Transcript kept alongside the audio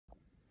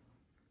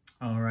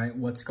All right,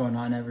 what's going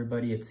on,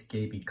 everybody? It's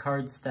Gaby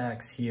Card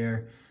Stacks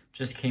here.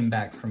 Just came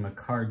back from a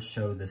card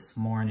show this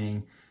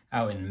morning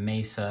out in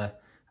Mesa.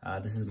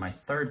 This is my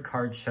third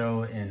card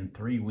show in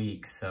 3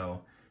 weeks,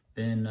 so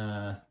been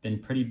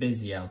pretty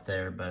busy out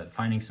there, but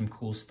finding some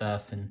cool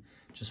stuff, and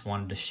just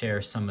wanted to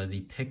share some of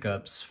the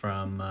pickups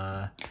from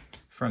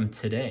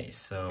today.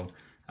 So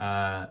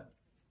had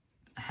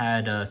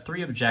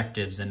 3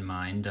 objectives in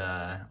mind.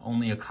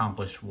 Only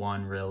accomplished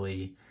one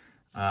really.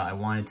 I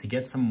wanted to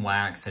get some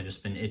wax. I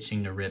just been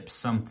itching to rip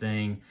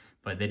something,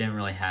 but they didn't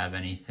really have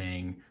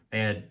anything. They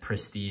had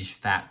prestige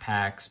fat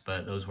packs,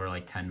 but those were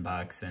like 10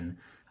 bucks. And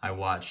I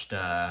watched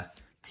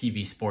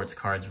TV sports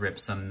cards rip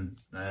some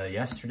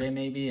yesterday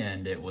maybe,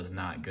 and it was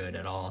not good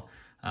at all.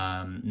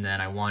 And then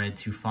I wanted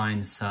to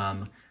find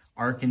some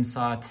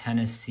Arkansas,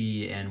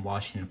 Tennessee, and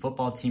Washington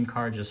football team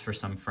cards just for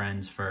some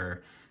friends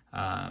for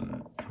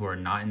who are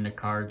not into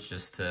cards,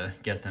 just to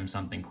get them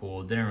something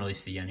cool. Didn't really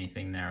see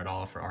anything there at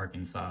all for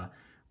Arkansas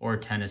or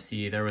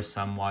Tennessee. There was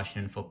some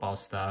Washington football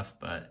stuff,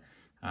 but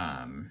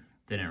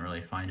didn't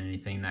really find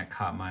anything that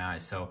caught my eye.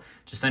 So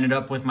just ended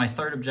up with my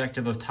third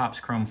objective of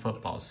Topps Chrome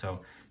football. So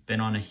been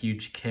on a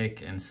huge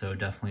kick, and so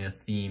definitely a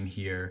theme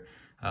here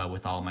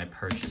with all my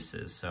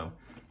purchases. So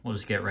we'll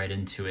just get right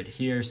into it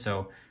here.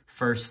 So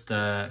first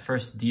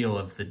deal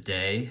of the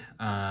day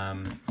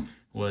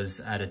was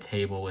at a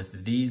table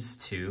with these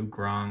two,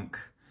 Gronk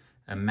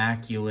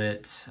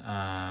Immaculate,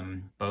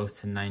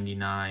 both to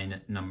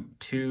 99, number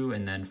 2,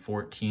 and then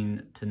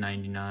 14 to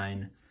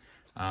 99.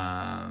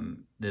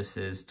 This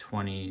is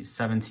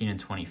 2017 and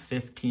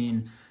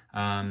 2015.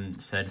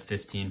 Said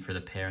 15 for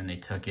the pair, and they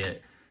took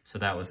it. So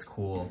that was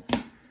cool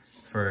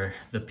for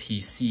the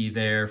PC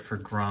there for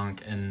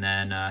Gronk. And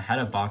then had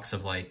a box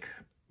of like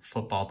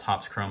football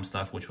Topps Chrome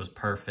stuff, which was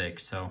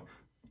perfect. So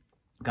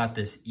got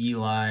this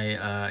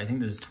Eli, I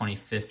think this is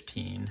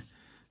 2015.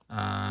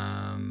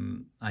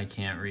 I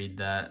can't read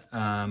that,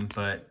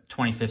 but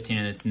 2015,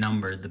 and it's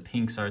numbered. The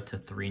pinks are to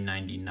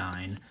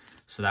 399,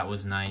 so that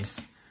was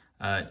nice.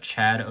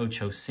 Chad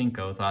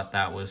Ochocinco, thought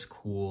that was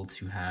cool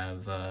to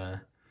have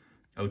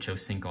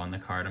Ochocinco on the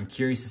card. I'm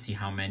curious to see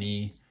how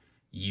many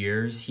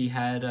years he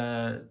had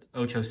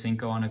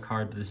Ochocinco on a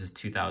card, but this is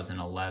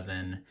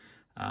 2011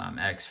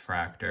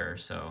 X-Fractor,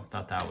 so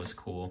thought that was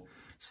cool.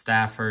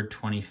 Stafford,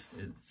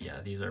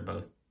 these are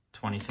both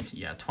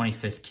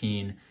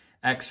 2015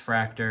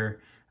 X-Fractor.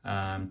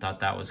 Thought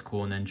that was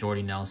cool. And then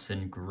Jordy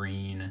Nelson,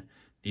 green.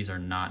 These are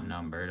not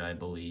numbered, I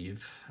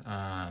believe.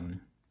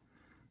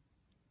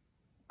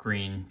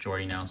 Green,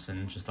 Jordy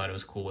Nelson. Just thought it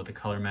was cool with the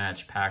color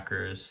match.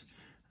 Packers,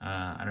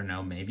 I don't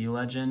know, maybe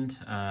legend.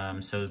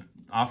 So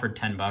offered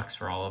 10 bucks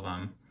for all of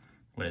them.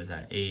 What is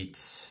that? 8,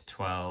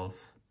 12,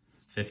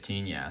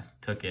 15. Yeah,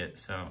 took it.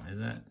 So is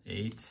that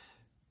 8?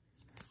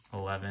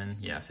 11,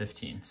 yeah,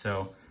 15.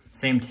 So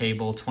same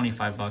table,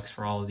 25 bucks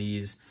for all of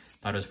these.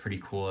 Thought it was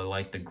pretty cool. I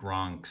like the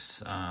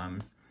Gronks.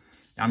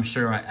 I'm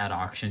sure at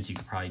auctions you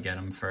could probably get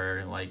them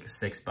for like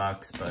 6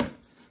 bucks, but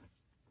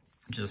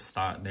just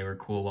thought they were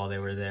cool while they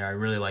were there. I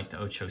really like the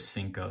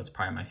Ochocinco. It's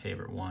probably my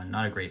favorite one.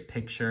 Not a great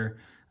picture,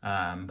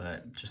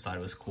 but just thought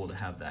it was cool to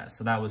have that.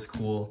 So that was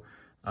cool.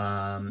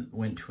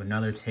 Went to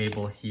another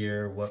table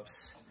here.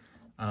 Whoops.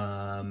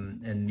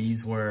 And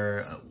these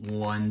were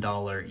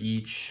 $1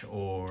 each,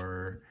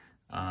 or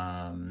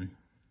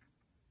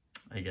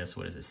I guess,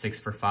 what is it, 6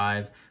 for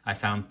 $5. I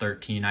found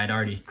 13. I'd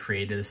already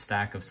created a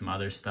stack of some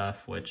other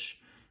stuff, which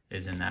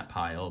is in that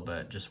pile,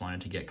 but just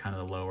wanted to get kind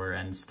of the lower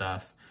end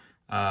stuff.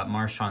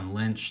 Marshawn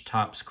Lynch,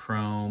 Topps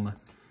Chrome.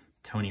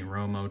 Tony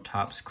Romo,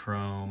 Topps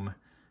Chrome.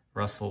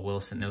 Russell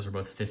Wilson, those are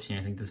both 15.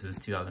 I think this is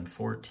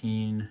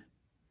 2014.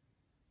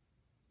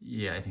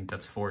 Yeah, I think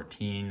that's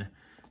 14.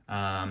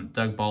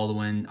 Doug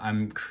Baldwin,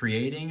 I'm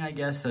creating, I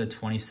guess, a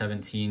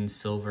 2017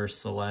 Silver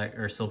Select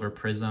or Silver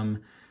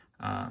Prism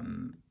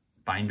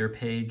binder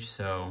page,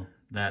 so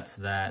that's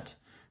that.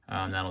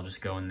 That'll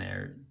just go in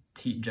there.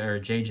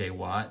 JJ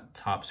Watt,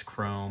 Topps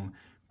Chrome.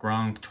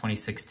 Gronk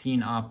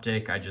 2016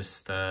 Optic. I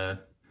just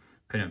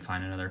couldn't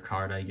find another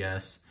card, I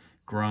guess.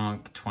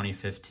 Gronk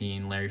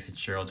 2015. Larry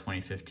Fitzgerald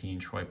 2015.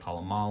 Troy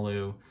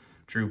Polamalu.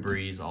 Drew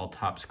Brees, all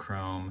Topps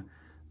Chrome.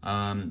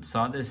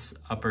 Saw this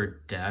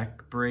Upper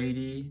Deck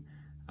Brady,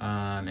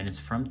 and it's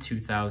from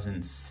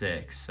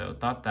 2006, so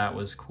thought that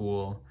was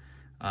cool.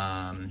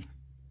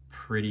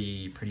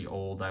 Pretty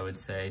old, I would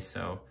say,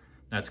 so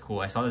that's cool.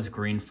 I saw this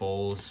Green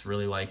Foles,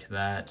 really liked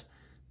that.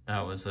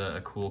 That was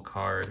a cool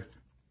card.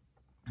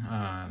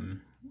 I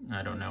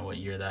don't know what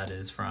year that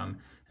is from.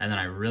 And then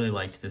I really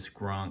liked this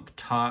Gronk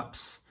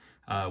Topps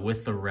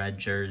with the red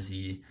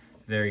jersey.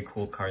 Very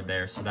cool card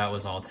there. So that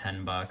was all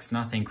 10 bucks.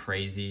 Nothing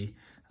crazy.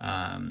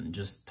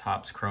 Just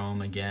Topps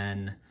Chrome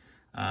again.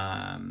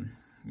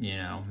 You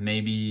know,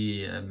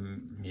 maybe,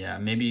 yeah,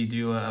 maybe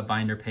do a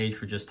binder page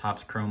for just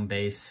Topps Chrome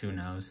base. Who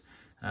knows?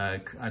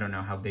 I don't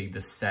know how big the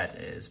set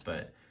is,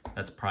 but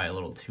that's probably a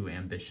little too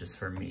ambitious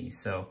for me.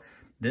 So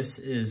this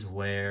is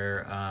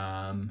where,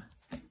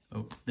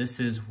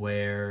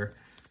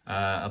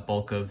 a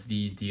bulk of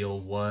the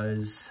deal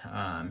was.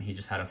 He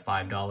just had a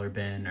 $5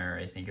 bin, or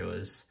I think it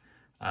was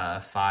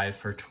 5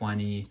 for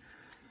 $20.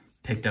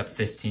 Picked up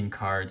 15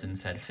 cards and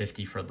said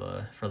 50 for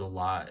the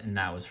lot, and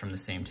that was from the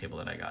same table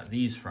that I got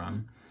these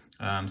from.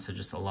 So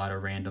just a lot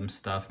of random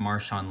stuff.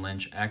 Marshawn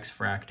Lynch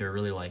X-Fractor,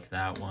 really like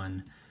that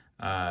one.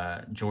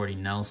 Jordy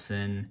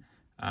Nelson,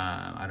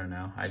 I don't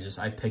know.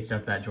 I picked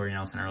up that Jordy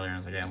Nelson earlier and I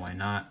was like, yeah, why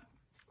not?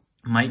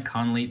 Mike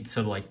Conley,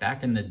 so like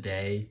back in the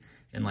day,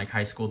 in like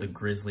high school, the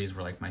Grizzlies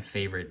were like my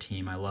favorite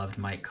team. I loved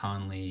Mike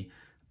Conley,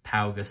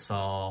 Pau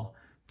Gasol,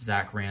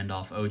 Zach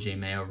Randolph, OJ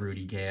Mayo,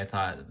 Rudy Gay. I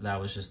thought that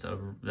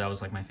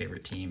was like my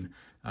favorite team.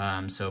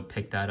 So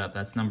picked that up.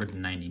 That's numbered to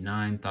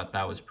 99. Thought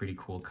that was pretty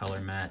cool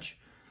color match.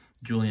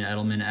 Julian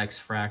Edelman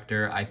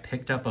X-Fractor. I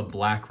picked up a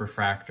black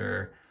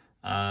refractor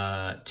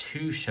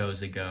 2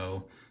 shows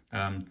ago,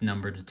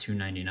 numbered to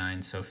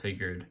 299. So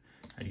figured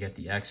I'd get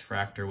the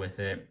X-Fractor with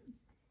it.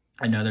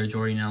 Another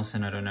Jordy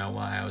Nelson. I don't know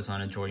why I was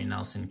on a Jordy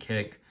Nelson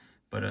kick,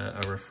 but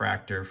a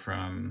refractor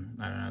from,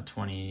 I don't know,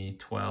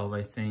 2012,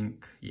 I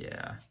think.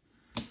 Yeah.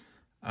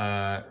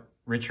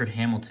 Richard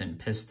Hamilton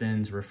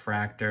Pistons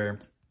refractor,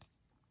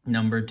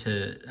 numbered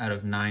to out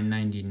of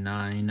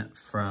 999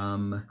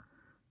 from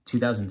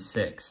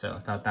 2006. So I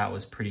thought that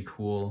was pretty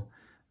cool.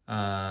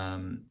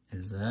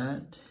 Is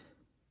that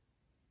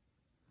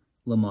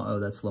Lamar? Oh,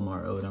 that's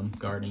Lamar Odom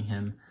guarding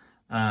him.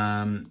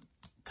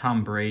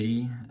 Tom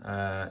Brady,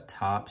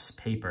 Topps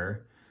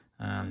paper.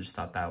 Just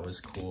thought that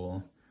was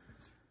cool.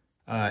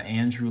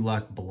 Andrew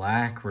Luck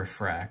black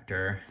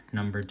refractor,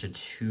 numbered to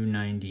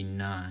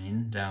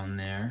 299 down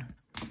there.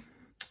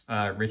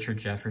 Richard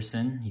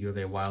Jefferson, U of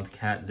A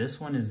Wildcat. This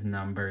one is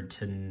numbered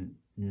to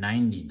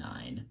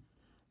 99.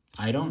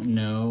 I don't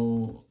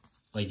know,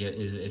 like,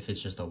 if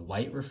it's just a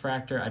white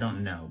refractor. I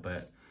don't know,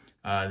 but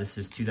this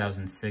is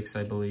 2006,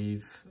 I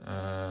believe.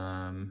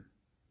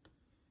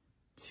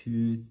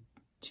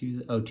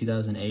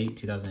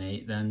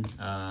 2008 then.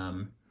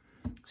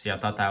 So yeah, I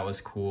thought that was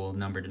cool,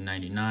 numbered to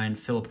 99.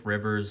 Phillip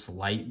Rivers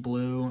light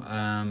blue.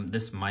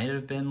 This might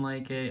have been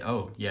like a,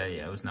 oh yeah,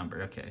 it was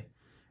numbered, okay,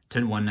 to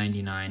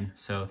 199.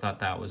 So I thought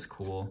that was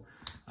cool.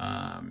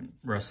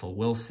 Russell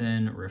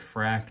Wilson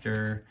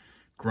refractor.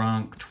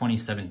 Gronk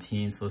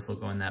 2017, so this will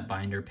go in that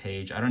binder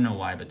page. I don't know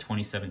why, but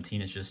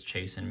 2017 is just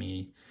chasing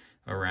me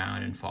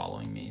around and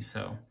following me.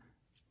 So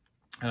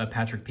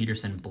Patrick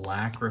Peterson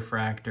black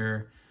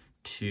refractor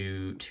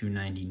to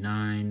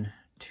 299,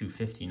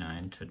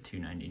 259 to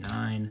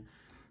 299.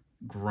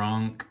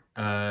 Gronk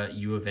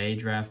U of A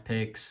draft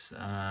picks,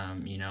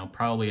 you know,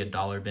 probably a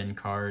dollar bin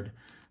card,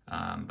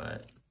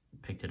 but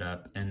picked it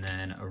up. And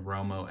then a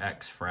Romo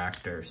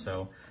X-Fractor.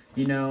 So,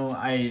 you know,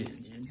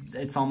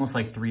 it's almost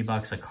like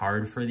 $3 a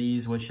card for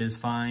these, which is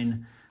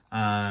fine.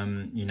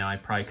 You know, I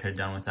probably could have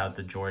done without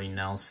the Jordy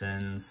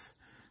Nelsons,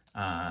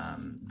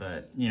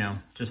 but, you know,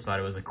 just thought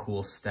it was a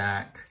cool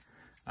stack.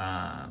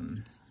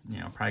 You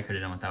know, probably could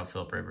have done without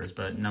Phillip Rivers,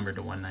 but numbered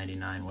to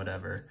 199,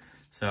 whatever.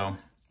 So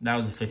that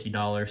was a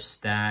 $50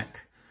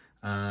 stack.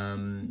 You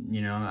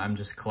know, I'm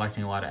just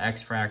collecting a lot of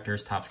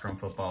X-Fractors, Topps Chrome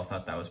Football. I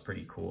thought that was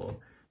pretty cool,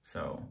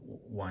 so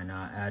why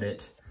not add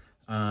it?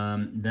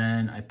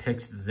 Then I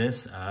picked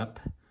this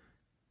up.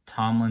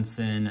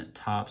 Tomlinson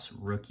Topps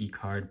rookie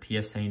card,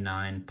 PSA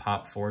 9,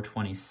 Pop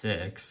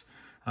 426.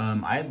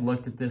 I had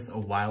looked at this a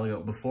while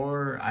ago,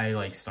 before I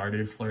like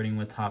started flirting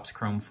with Topps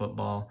Chrome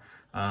Football.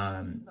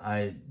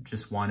 I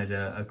just wanted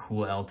a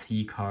cool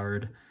LT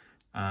card,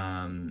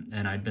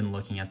 and I'd been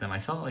looking at them. I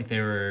felt like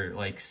they were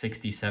like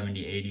 60,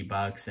 70, 80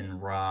 bucks,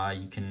 and raw,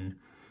 you can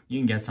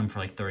get some for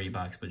like 30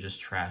 bucks, but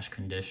just trash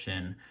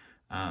condition.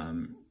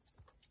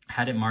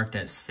 Had it marked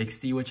at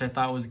 60, which I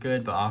thought was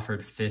good, but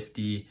offered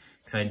 50,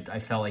 because I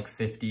felt like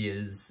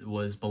 50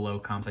 was below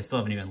comps. I still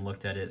haven't even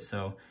looked at it,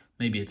 so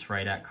maybe it's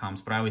right at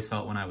comps, but I always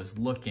felt when I was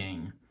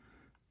looking,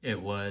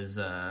 it was,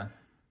 I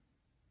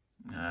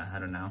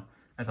don't know.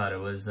 I thought it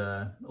was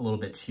a little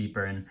bit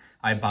cheaper, and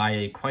I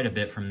buy quite a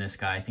bit from this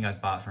guy. I think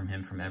I've bought from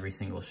him from every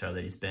single show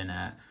that he's been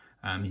at.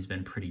 He's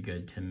been pretty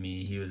good to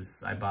me.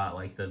 I bought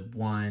like the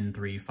 $1,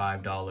 $3,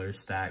 $5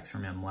 stacks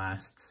from him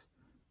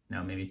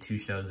maybe 2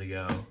 shows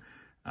ago,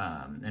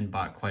 and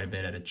bought quite a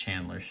bit at a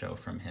Chandler show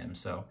from him.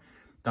 So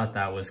thought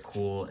that was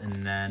cool.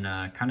 And then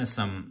kind of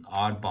some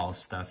oddball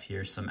stuff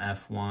here, some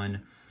F1.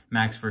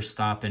 Max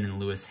Verstappen and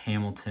Lewis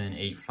Hamilton,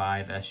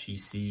 8.5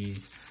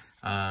 SGCs.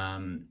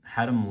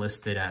 Had them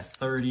listed at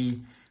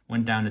 30,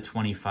 went down to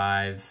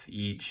 25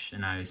 each,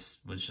 and I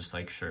was just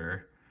like,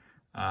 sure.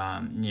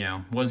 You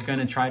know, was going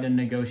to try to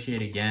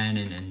negotiate again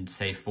and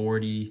say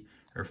 40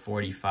 or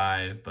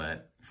 45,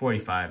 but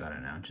 45, I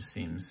don't know, just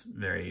seems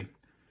very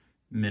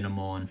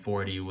minimal, and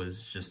 40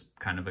 was just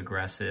kind of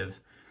aggressive.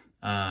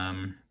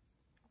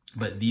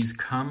 But these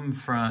come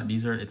from,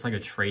 it's like a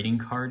trading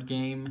card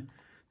game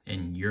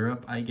in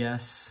Europe, I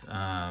guess.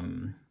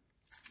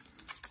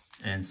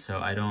 And so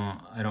I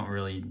don't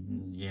really,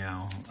 you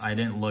know, I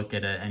didn't look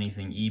at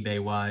anything eBay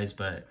wise,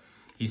 but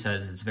he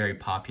says it's very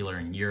popular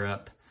in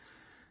Europe.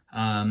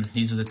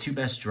 These are the 2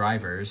 best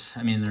drivers.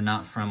 I mean, they're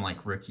not from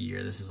like rookie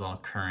year. This is all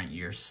current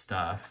year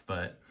stuff,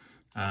 but,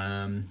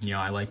 you know,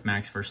 I like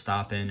Max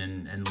Verstappen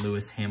and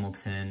Lewis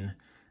Hamilton.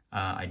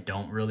 I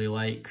don't really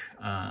like,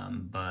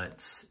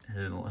 but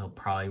he'll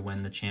probably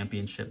win the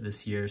championship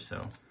this year,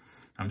 so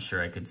I'm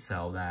sure I could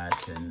sell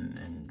that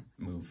and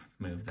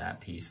move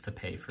that piece to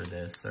pay for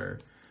this or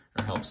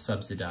help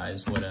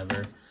subsidize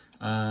whatever.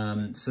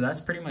 So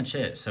that's pretty much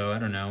it. So I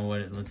don't know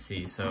what, let's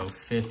see. So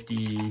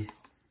 50,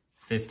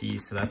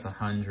 so that's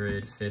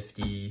 100,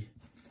 50,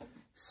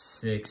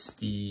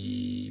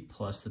 60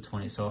 plus the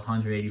 20, so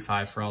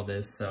 185 for all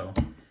this. So,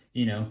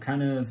 you know,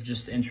 kind of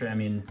just I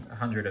mean,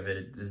 100 of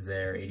it is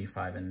there,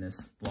 85 in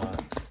this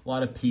lot. A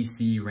lot of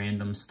PC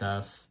random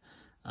stuff.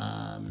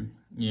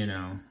 You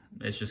know,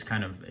 it's just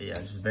kind of, yeah,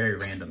 just very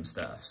random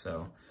stuff.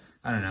 So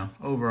I don't know,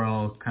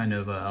 overall kind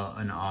of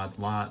an odd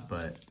lot,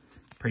 but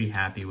pretty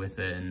happy with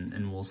it.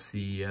 And we'll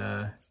see,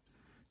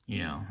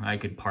 you know, I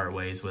could part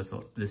ways with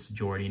this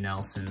Jordy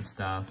Nelson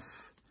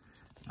stuff.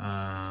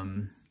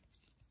 You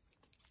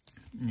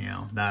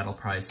know, that'll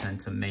probably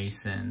send to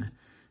Mason.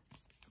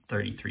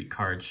 33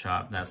 card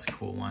shop, that's a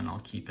cool one. I'll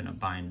keep in a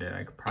binder.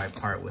 I could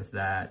probably part with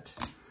that.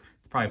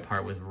 Probably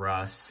part with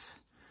Russ.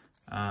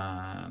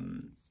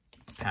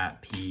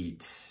 Pat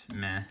Pete,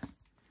 meh.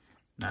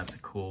 That's a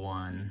cool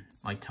one.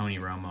 Like Tony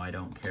Romo, I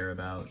don't care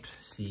about.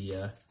 See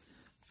ya.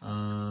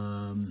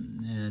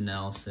 And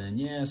Nelson,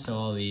 yeah. So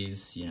all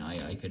these, you know,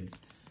 I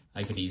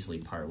could easily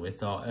part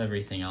with.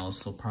 Everything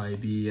else will probably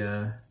be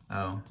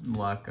oh,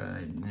 Luck,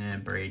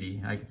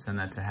 Brady. I could send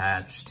that to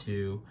Hatch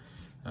too.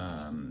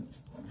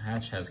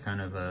 Hatch has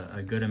kind of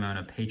a good amount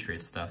of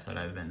Patriot stuff that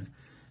I've been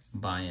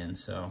buying.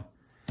 So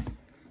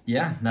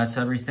yeah, that's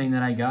everything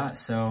that I got.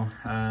 So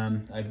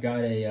I've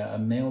got a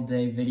mail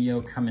day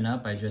video coming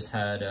up. I just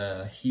had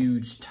a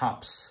huge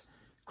Topps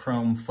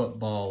Chrome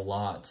football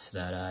lot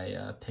that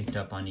I picked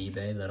up on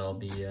eBay that I'll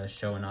be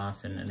showing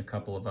off, and a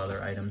couple of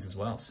other items as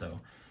well. So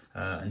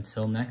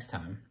until next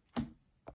time.